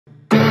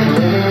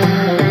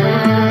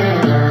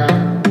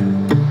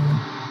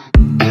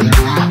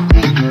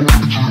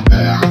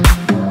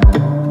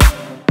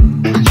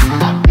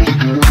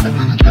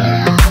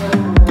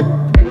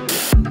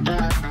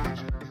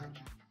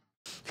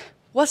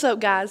What's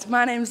up, guys?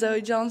 My name is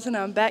Zoe Johnson.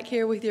 I'm back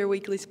here with your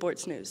weekly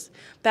sports news.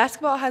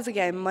 Basketball has a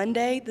game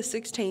Monday the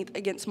 16th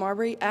against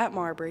Marbury at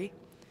Marbury,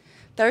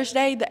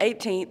 Thursday the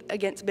 18th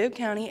against Bibb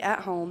County at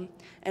home,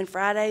 and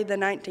Friday the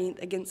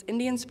 19th against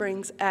Indian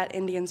Springs at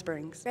Indian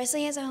Springs.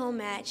 Wrestling has a home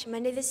match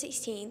Monday the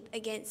 16th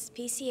against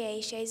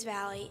PCA Shays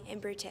Valley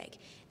and Brewtech.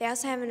 They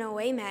also have an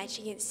away match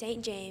against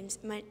St. James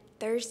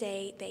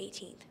Thursday the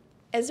 18th.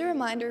 As a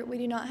reminder, we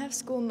do not have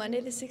school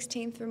Monday the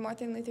 16th for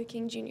Martin Luther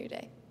King Jr.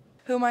 Day.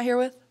 Who am I here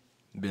with?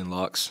 Ben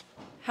Locks.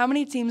 How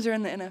many teams are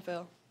in the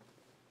NFL?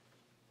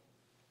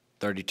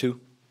 32.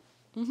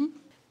 Who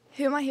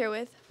am I here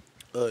with?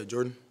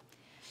 Jordan.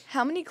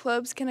 How many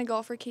clubs can a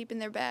golfer keep in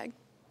their bag?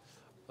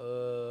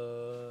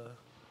 40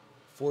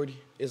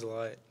 is a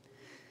lot.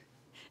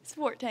 It's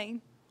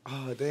 14.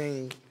 Oh,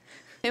 dang.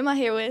 Who am I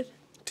here with?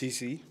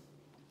 TC.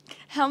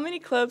 How many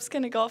clubs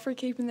can a golfer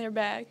keep in their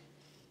bag?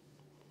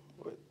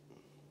 What?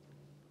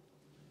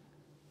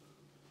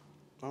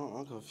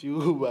 I'm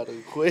confused by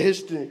the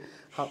question.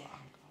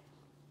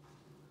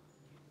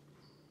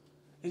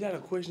 Is that a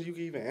question you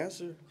can even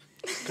answer?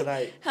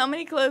 How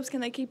many clubs can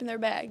they keep in their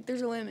bag?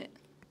 There's a limit.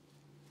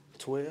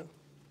 12?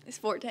 It's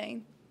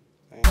 14.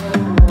 Dang.